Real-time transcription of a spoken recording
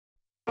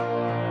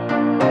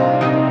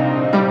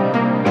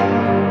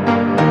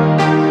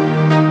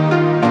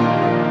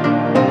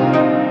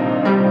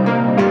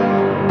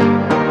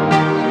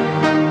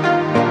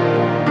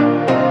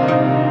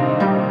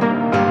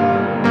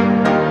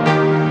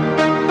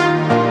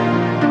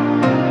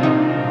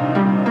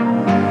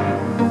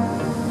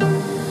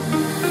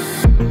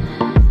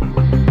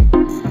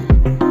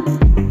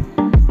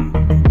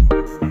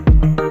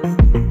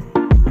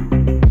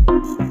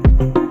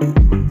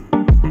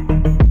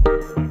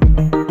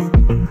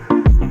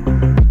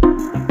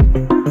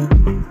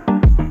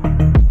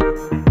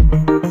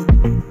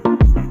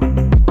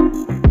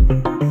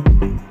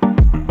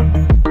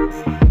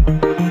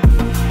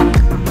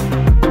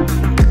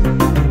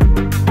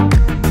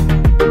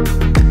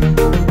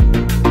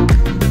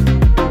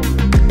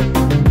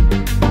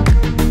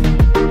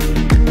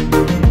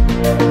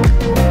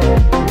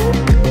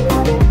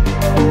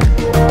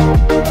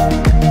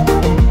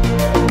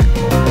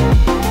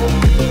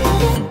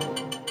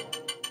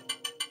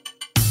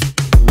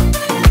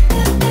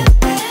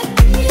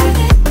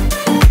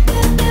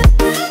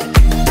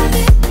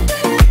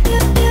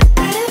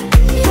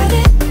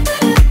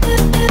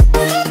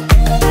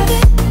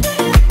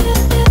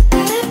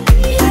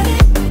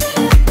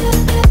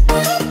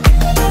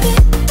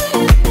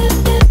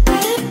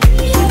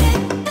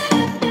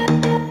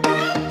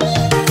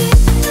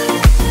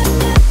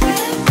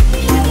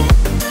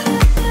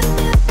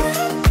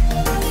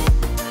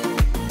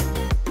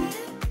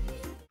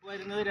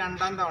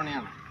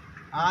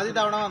ആദ്യ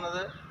തവണ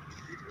വന്നത്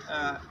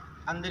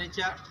അന്തരിച്ച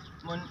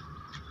മുൻ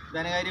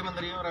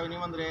ധനകാര്യമന്ത്രിയും റവന്യൂ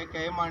മന്ത്രിയായ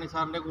കെഎം മാണി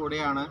സാറിൻ്റെ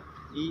കൂടെയാണ്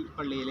ഈ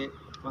പള്ളിയിൽ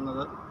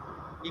വന്നത്.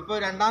 ഇപ്പോൾ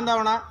രണ്ടാം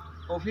തവണ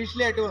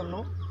ഒഫീഷ്യലായിട്ട് വന്നു.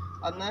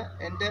 അന്ന്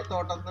എൻ്റെ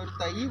തോട്ടത്തിൽ നിന്ന് ഒരു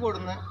തൈ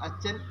കൊടുന്ന്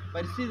അച്ഛൻ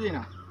പരിസ്ഥിതി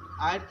ദിനം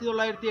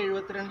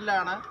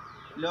 1972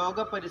 ലോക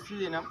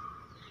പരിസ്ഥിതി ദിനം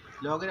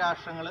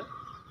ലോകരാഷ്ട്രങ്ങൾ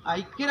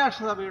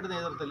ഐക്യരാഷ്ട്രസഭയുടെ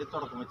നേതൃത്വത്തിൽ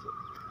തുടക്കം വെച്ചത്.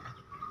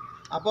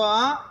 അപ്പോൾ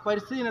ആ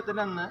പരിസ്ഥിതി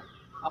ദിനത്തിൻ്റെ അന്ന്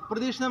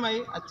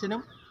അപ്രതീക്ഷിതമായി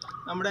അച്ഛനും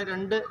നമ്മുടെ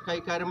 2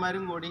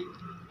 കൈക്കാരന്മാരും കൂടി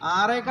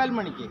 6:15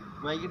 മണിക്ക്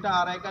വൈകിട്ട്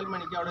 6:15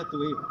 മണിക്ക് അവിടെ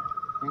എത്തുകയും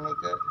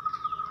ഞങ്ങൾക്ക്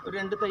ഒരു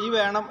 2 തൈ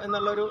വേണം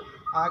എന്നുള്ളൊരു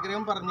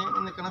ആഗ്രഹം പറഞ്ഞ്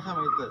നിൽക്കുന്ന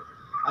സമയത്ത്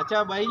അച്ഛാ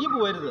വൈകി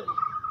പോകരുത്,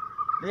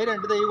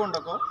 2 തൈ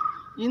കൊണ്ടൊക്കെ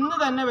ഇന്ന്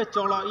തന്നെ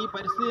വെച്ചോളോ, ഈ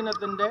പരിസ്ഥിതി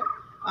ദിനത്തിൻ്റെ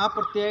ആ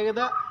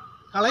പ്രത്യേകത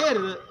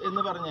കളയരുത്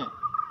എന്ന് പറഞ്ഞ്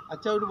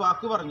അച്ഛ ഒരു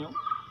വാക്ക് പറഞ്ഞു.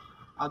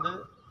 അത്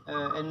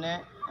എന്നെ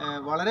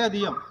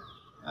വളരെയധികം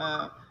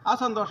ആ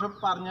സന്തോഷം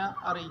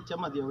അറിയിച്ച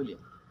മതിയാവില്ല.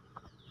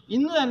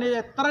 ഇന്ന് തന്നെ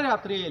എത്ര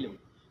രാത്രിയായാലും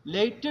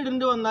ലൈറ്റ്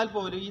ഇടേണ്ടി വന്നാൽ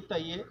പോലും ഈ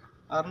തയ്യെ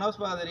അർണോസ്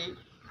പാതിരി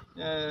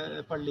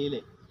പള്ളിയിൽ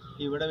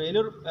ഇവിടെ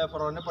വേലൂർ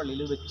ഫൊറോന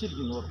പള്ളിയിൽ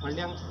വെച്ചിരിക്കുന്നു,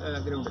 പള്ളി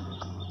ഗ്രൗണ്ടിൽ.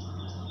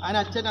 അതിന്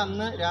അച്ഛൻ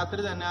അന്ന്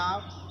രാത്രി തന്നെ ആ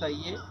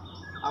തയ്യെ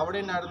അവിടെ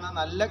ഉണ്ടായിരുന്ന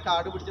നല്ല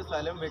കാട് പിടിച്ച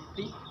സ്ഥലം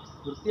വെട്ടി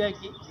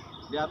വൃത്തിയാക്കി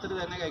രാത്രി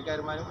തന്നെ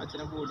കൈക്കാരന്മാരും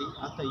അച്ഛനും കൂടി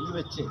ആ തൈ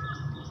വെച്ച്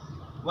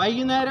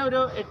വൈകുന്നേരം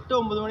ഒരു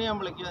 8-9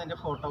 മണിയാകുമ്പോഴേക്കും അതിൻ്റെ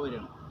ഫോട്ടോ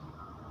വരികയാണ്.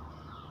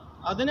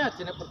 അതിന്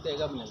അച്ഛനെ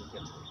പ്രത്യേകം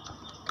അഭിനന്ദിക്കണം.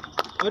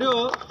 ഒരു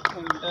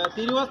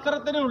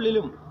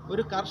തിരുവസ്ത്രത്തിനുള്ളിലും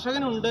ഒരു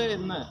കർഷകനുണ്ട്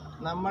എന്ന്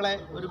നമ്മളെ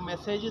ഒരു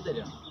മെസ്സേജ്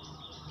തരികയാണ്.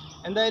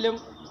 എന്തായാലും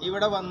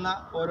ഇവിടെ വന്ന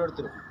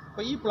ഓരോരുത്തരും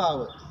ഇപ്പോൾ ഈ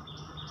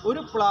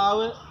ഒരു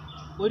പ്ലാവ്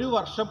ഒരു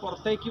വർഷം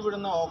പുറത്തേക്ക്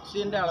വിടുന്ന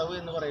ഓക്സിജൻ്റെ അളവ്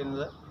എന്ന്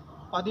പറയുന്നത്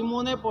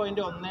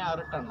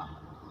 13.16 ടണ്ണാണ്.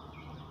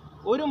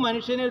 ഒരു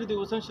മനുഷ്യനെ ഒരു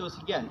ദിവസം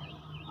ശ്വസിക്കാൻ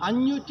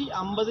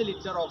 550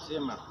 ലിറ്റർ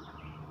ഓക്സിജൻ വേണം.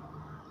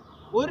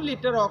 1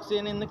 ലിറ്റർ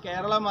ഓക്സിജൻ ഇന്ന്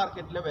കേരള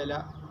മാർക്കറ്റിലെ വില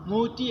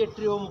 108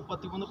 രൂപ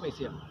 33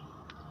 പൈസയാണ്.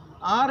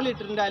 6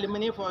 ലിറ്ററിൻ്റെ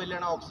അലുമിനിയം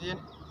ഫോയിലാണ് ഓക്സിജൻ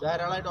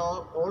ധാരാളമായിട്ട്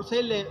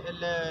ഹോൾസെയിൽ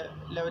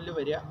ലെവലിൽ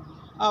വരിക.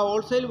 ആ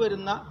ഹോൾസെയിൽ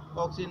വരുന്ന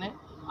ഓക്സിജന്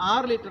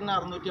 6 ലിറ്ററിന്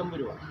 650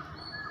 രൂപ.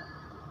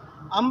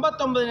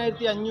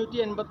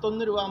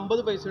 59,581 രൂപ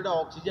 50 പൈസയുടെ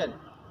ഓക്സിജൻ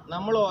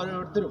നമ്മൾ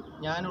ഓരോരുത്തരും,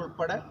 ഞാൻ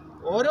ഉൾപ്പെടെ,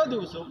 ഓരോ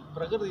ദിവസവും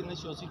പ്രകൃതിയിൽ നിന്ന്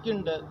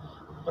ശ്വസിക്കുന്നുണ്ട്.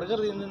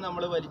 പ്രകൃതിയിൽ നിന്ന്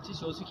നമ്മൾ വലിച്ച്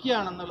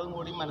ശ്വസിക്കുകയാണെന്നുള്ളതും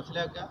കൂടി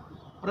മനസ്സിലാക്കുക.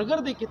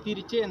 പ്രകൃതിക്ക്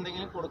തിരിച്ച്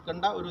എന്തെങ്കിലും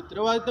കൊടുക്കേണ്ട ഒരു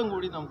ഉത്തരവാദിത്വം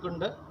കൂടി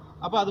നമുക്കുണ്ട്.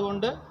 അപ്പോൾ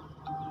അതുകൊണ്ട്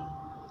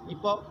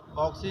ഇപ്പോൾ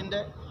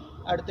ഓക്സിജൻ്റെ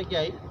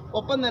അടുത്തേക്കായി.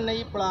 ഒപ്പം തന്നെ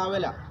ഈ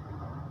പ്ലാവല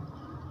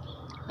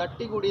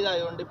കട്ടി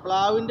കൂടിയതായതുകൊണ്ട്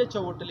പ്ലാവിൻ്റെ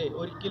ചുവട്ടിൽ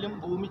ഒരിക്കലും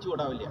ഭൂമി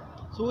ചൂടാവില്ല.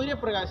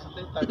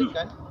 സൂര്യപ്രകാശത്തെ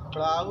തടുക്കാൻ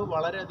പ്ലാവ്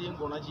വളരെയധികം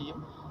ഗുണം ചെയ്യും.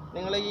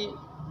 നിങ്ങൾ ഈ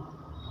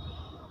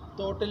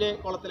തോട്ടിലെ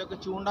കുളത്തിലൊക്കെ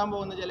ചൂണ്ടാൻ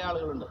പോകുന്ന ചില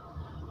ആളുകളുണ്ട്.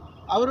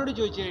 അവരോട്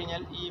ചോദിച്ചു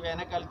കഴിഞ്ഞാൽ ഈ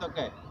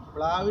വേനൽക്കാലത്തൊക്കെ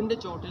പ്ലാവിൻ്റെ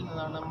ചുവട്ടിൽ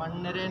നിന്നാണ്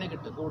മണ്ണിരേനെ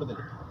കിട്ടുക കൂടുതൽ.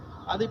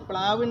 അത്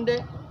പ്ലാവിൻ്റെ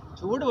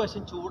ചൂട്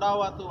വശം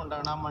ചൂടാവാത്തത്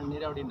കൊണ്ടാണ് ആ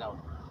മണ്ണിര അവിടെ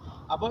ഉണ്ടാവുന്നത്.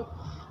 അപ്പോൾ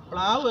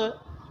പ്ലാവ്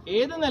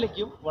ഏത്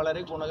നിലയ്ക്കും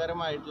വളരെ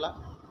ഗുണകരമായിട്ടുള്ള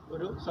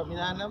ഒരു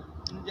സംവിധാനം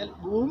എന്നുവെച്ചാൽ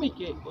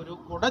ഭൂമിക്ക് ഒരു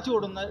കുട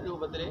ചൂടുന്ന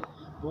രൂപത്തിൽ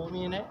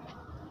ഭൂമിയെ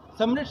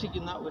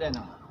സംരക്ഷിക്കുന്ന ഒരു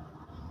ഇനമാണ്.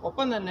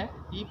 ഒപ്പം തന്നെ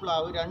ഈ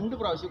പ്ലാവ് 2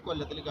 പ്രാവശ്യം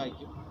കൊല്ലത്തിൽ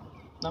കായ്ക്കും.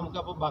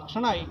 നമുക്കപ്പോൾ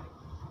ഭക്ഷണമായി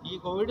ഈ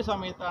കോവിഡ്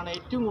സമയത്താണ്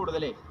ഏറ്റവും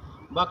കൂടുതൽ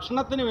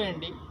ഭക്ഷണത്തിന്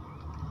വേണ്ടി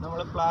നമ്മൾ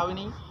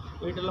പ്ലാവിനെയും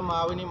വീട്ടിലുള്ള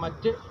മാവിനെയും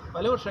മറ്റ്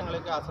പല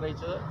വൃക്ഷങ്ങളെയൊക്കെ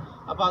ആശ്രയിച്ചത്.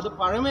 അപ്പോൾ അത്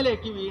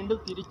പഴമയിലേക്ക് വീണ്ടും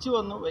തിരിച്ചു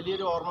വന്നു.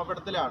 വലിയൊരു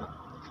ഓർമ്മപ്പെടുത്തലാണ്.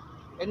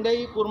 എൻ്റെ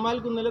ഈ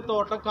കുറുമാൽക്കുന്നിലെ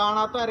തോട്ടം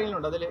കാണാത്ത ആരെങ്കിലും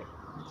ഉണ്ട് അതിൽ?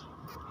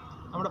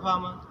 നമ്മുടെ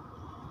ഫാം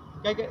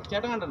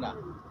ചേട്ടൻ കണ്ടിട്ടുണ്ടോ?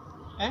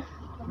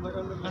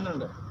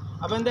 കണ്ടുണ്ട്.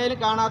 അപ്പോൾ എന്തായാലും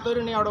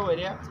കാണാത്തവരുണ്ടെങ്കിൽ അവിടെ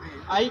വരിക.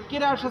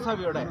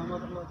 ഐക്യരാഷ്ട്രസഭയുടെ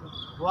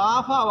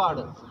വാഫ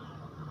അവാർഡ്,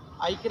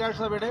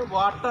 ഐക്യരാഷ്ട്രസഭയുടെ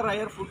വാട്ടർ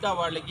എയർ ഫുഡ്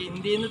അവാർഡിലേക്ക്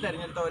ഇന്ത്യയിൽ നിന്ന്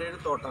തിരഞ്ഞെടുത്ത ഒരേ ഒരു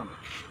തോട്ടമാണ്.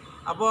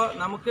 അപ്പോൾ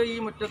നമുക്ക് ഈ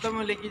മുറ്റത്തെ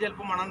മുല്ലേക്ക്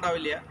ചിലപ്പോൾ മണം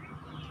ഉണ്ടാവില്ല.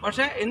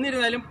 പക്ഷേ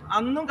എന്നിരുന്നാലും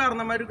അന്നും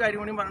കാരണന്മാർ കാര്യം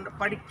കൂടി പറഞ്ഞിട്ട്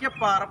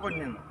പഠിക്കപ്പാറ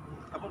പൊന്നെന്ന്.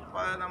 അപ്പോൾ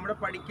നമ്മുടെ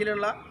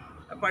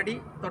പടി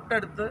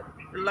തൊട്ടടുത്ത്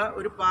ഉള്ള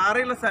ഒരു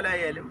പാറയുള്ള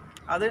സ്ഥലമായാലും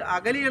അത്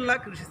അകലെയുള്ള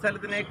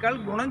കൃഷിസ്ഥലത്തിനേക്കാൾ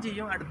ഗുണം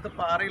ചെയ്യും. അടുത്ത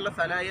പാറയുള്ള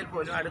സ്ഥലമായാൽ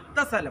പോലും അടുത്ത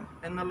സ്ഥലം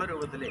എന്നുള്ള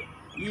രൂപത്തിൽ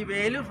ഈ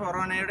വേലൂർ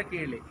ഫൊറോനയുടെ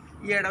കീഴിൽ,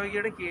 ഈ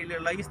ഇടവകയുടെ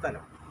കീഴിലുള്ള ഈ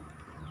സ്ഥലം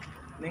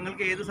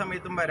നിങ്ങൾക്ക് ഏത്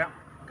സമയത്തും വരാം,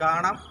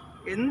 കാണാം.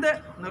 എന്ത്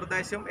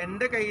നിർദ്ദേശം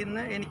എൻ്റെ കയ്യിൽ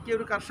നിന്ന് എനിക്ക്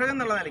ഒരു കർഷകൻ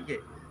എന്നുള്ള നിലയ്ക്ക്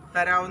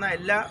തരാവുന്ന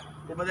എല്ലാ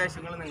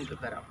ഉപദേശങ്ങളും നിങ്ങൾക്ക്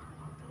തരാം,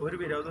 ഒരു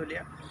വിരോധമില്ല.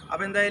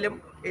 അപ്പോൾ എന്തായാലും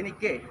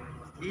എനിക്ക്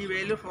ഈ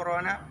വേലൂർ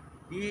ഫൊറോന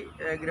ഈ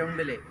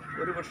ഗ്രൗണ്ടിൽ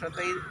ഒരു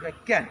വൃക്ഷത്തൈ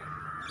വയ്ക്കാൻ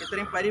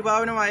ഇത്രയും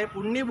പരിപാവനമായ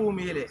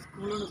പുണ്യഭൂമിയിൽ,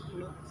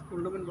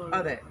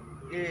 അതെ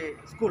ഈ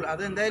സ്കൂൾ,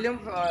 അത് എന്തായാലും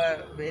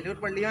വേലൂർ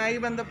പള്ളിയുമായി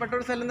ബന്ധപ്പെട്ട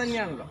ഒരു സ്ഥലം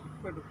തന്നെയാണല്ലോ.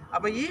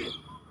 അപ്പോൾ ഈ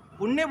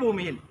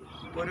പുണ്യഭൂമിയിൽ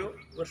ഒരു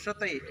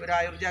വൃക്ഷത്തൈ, ഒരു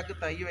ആയുർ ജാക്ക്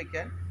തൈ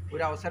വയ്ക്കാൻ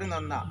ഒരു അവസരം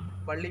തന്ന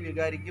പള്ളി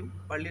വികാരിക്കും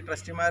പള്ളി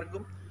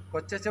ട്രസ്റ്റിമാർക്കും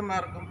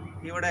കൊച്ചച്ചന്മാർക്കും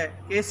ഇവിടെ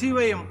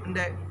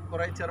KCYM-ൻ്റെ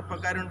കുറേ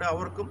ചെറുപ്പക്കാരുണ്ട്,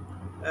 അവർക്കും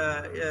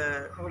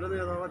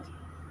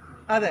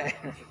അതെ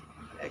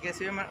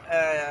KCM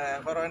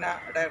ഫൊറോന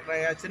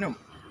ഡയറക്ടറായ അച്ഛനും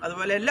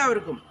അതുപോലെ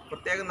എല്ലാവർക്കും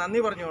പ്രത്യേകം നന്ദി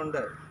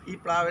പറഞ്ഞുകൊണ്ട് ഈ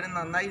പ്ലാവിനെ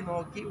നന്നായി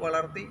നോക്കി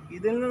വളർത്തി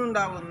ഇതിൽ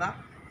നിന്നുണ്ടാകുന്ന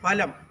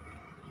ഫലം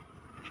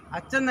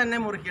അച്ഛൻ തന്നെ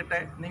മുറിക്കട്ടെ,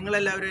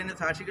 നിങ്ങളെല്ലാവരും അതിന്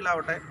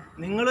സാക്ഷികളാവട്ടെ,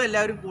 നിങ്ങളും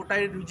എല്ലാവരും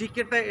കൂട്ടായി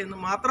രുചിക്കട്ടെ എന്ന്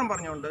മാത്രം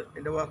പറഞ്ഞുകൊണ്ട്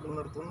എൻ്റെ വാക്കുകൾ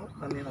നിർത്തുന്നു.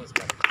 നന്ദി,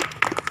 നമസ്കാരം.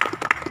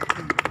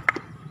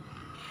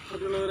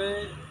 മറ്റുള്ളവരെ,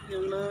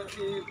 ഞങ്ങൾ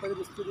ഈ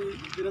പരിസ്ഥിതി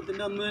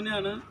ദിനത്തിൻ്റെ അന്ന്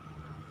തന്നെയാണ്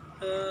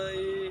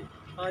ഈ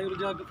ആയുർ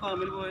ജാക്ക്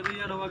ഫാമിൽ പോയത്. ഈ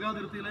ഇടവക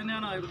അതിർത്തിയിൽ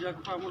തന്നെയാണ് ആയുർ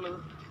ജാക്ക് ഫാം ഉള്ളത്.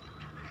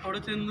 അവിടെ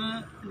ചെന്ന്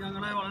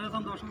ഞങ്ങളെ വളരെ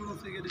സന്തോഷപൂർവ്വം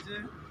സ്വീകരിച്ച്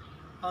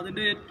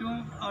അതിൻ്റെ ഏറ്റവും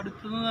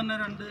അടുത്തുനിന്ന് തന്നെ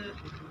 2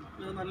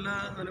 നല്ല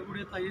വില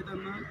കൂടിയ തൈ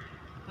തന്ന്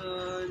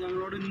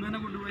ഞങ്ങളോട് ഇന്ന് തന്നെ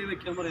കൊണ്ടുപോയി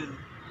വെക്കാൻ പറയുന്നു.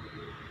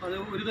 അത്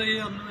ഒരു തൈ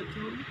അന്ന്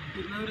വെച്ചു.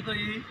 പിന്നെ ഒരു തൈ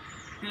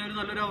ഇങ്ങനെ ഒരു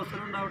നല്ലൊരു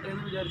അവസരം ഉണ്ടാവട്ടെ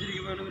എന്ന്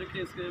വിചാരിച്ചിരിക്കുമ്പോഴാണ് ഇവർ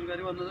KCM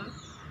വന്നത്.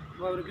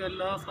 അപ്പോൾ അവർക്ക്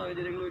എല്ലാ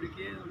സാഹചര്യങ്ങളും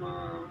ഒരുക്കി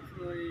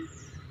ഈ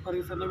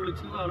വർഗീസിനെ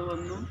വിളിച്ചു. ആൾ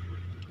വന്നു.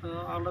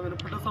 ആളുടെ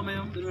വിലപ്പെട്ട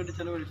സമയം ഇതിനുവേണ്ടി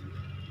ചെലവഴിച്ചു.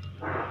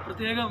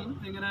 പ്രത്യേകം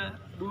ഇങ്ങനെ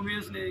ഭൂമിയെ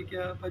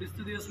സ്നേഹിക്കുക,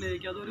 പരിസ്ഥിതിയെ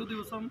സ്നേഹിക്കുക, അതൊരു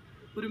ദിവസം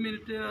 1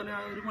 മിനിറ്റ്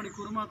അല്ലെങ്കിൽ 1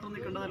 മണിക്കൂർ മാത്രം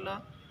നിൽക്കേണ്ടതല്ല,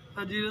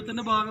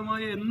 ജീവിതത്തിൻ്റെ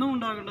ഭാഗമായി എന്നും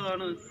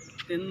ഉണ്ടാകേണ്ടതാണ്.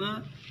 എന്ന്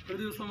ഒരു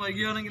ദിവസം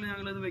വൈകിയാണെങ്കിൽ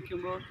ഞങ്ങളത്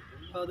വെക്കുമ്പോൾ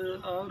അത്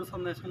ആ ഒരു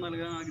സന്ദേശം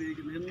നൽകാൻ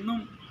ആഗ്രഹിക്കുന്നു. എന്നും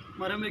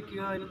മരം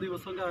വയ്ക്കുക, അതിന്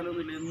ദിവസം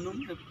കാലമൊന്നുമില്ല, എന്നും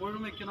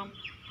എപ്പോഴും വയ്ക്കണം.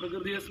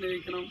 പ്രകൃതിയെ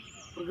സ്നേഹിക്കണം,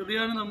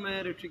 പ്രകൃതിയാണ് നമ്മെ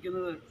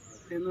രക്ഷിക്കുന്നത്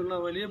എന്നുള്ള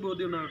വലിയ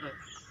ബോധ്യം ഉണ്ടാകട്ടെ.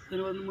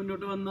 ഇതിന്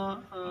മുന്നോട്ട് വന്ന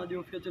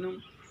ജോഫി അച്ഛനും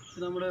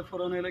നമ്മുടെ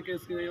ഫൊറാനയിലെ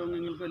KCM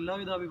അംഗങ്ങൾക്കും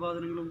എല്ലാവിധ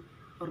അഭിവാദനങ്ങളും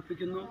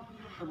അർപ്പിക്കുന്നു.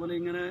 അതുപോലെ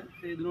ഇങ്ങനെ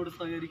ഇതിനോട്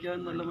സഹകരിക്കാൻ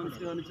നല്ല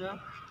മനസ്സ് കാണിച്ച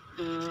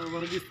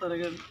വർഗീസ്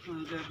തരകൻ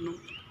ചേട്ടനും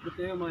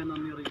പ്രത്യേകമായി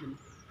നന്ദി അറിയിക്കുന്നു.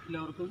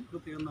 എല്ലാവർക്കും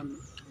പ്രത്യേകം നന്ദി.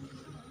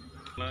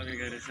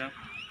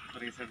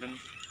 വർഗീസേട്ടൻ,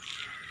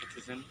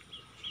 അച്ഛൻ,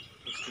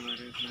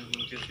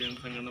 KCM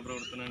സംഘടന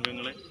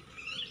പ്രവർത്തനാംഗങ്ങളെ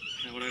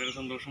വളരെയേറെ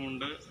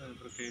സന്തോഷമുണ്ട്.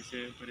 പ്രത്യേകിച്ച്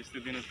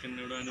പരിസ്ഥിതി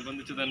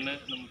ദിനത്തിനോടനുബന്ധിച്ച് തന്നെ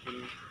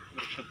നമുക്കൊരു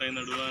വൃക്ഷത്തായി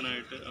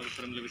നടുവാനായിട്ട്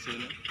അവസരം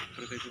ലഭിച്ചതിന്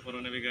പ്രത്യേകിച്ച്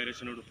ഫൊറാന വികാരി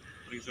അച്ഛനോടും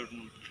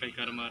വർഗീസേട്ടനും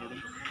കൈക്കാരന്മാരോടും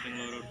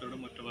ഞങ്ങൾ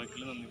ഓരോരുത്തരോടും ഒറ്റ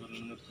വാക്കിൽ നന്ദി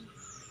പറഞ്ഞു നിർത്തുന്നു.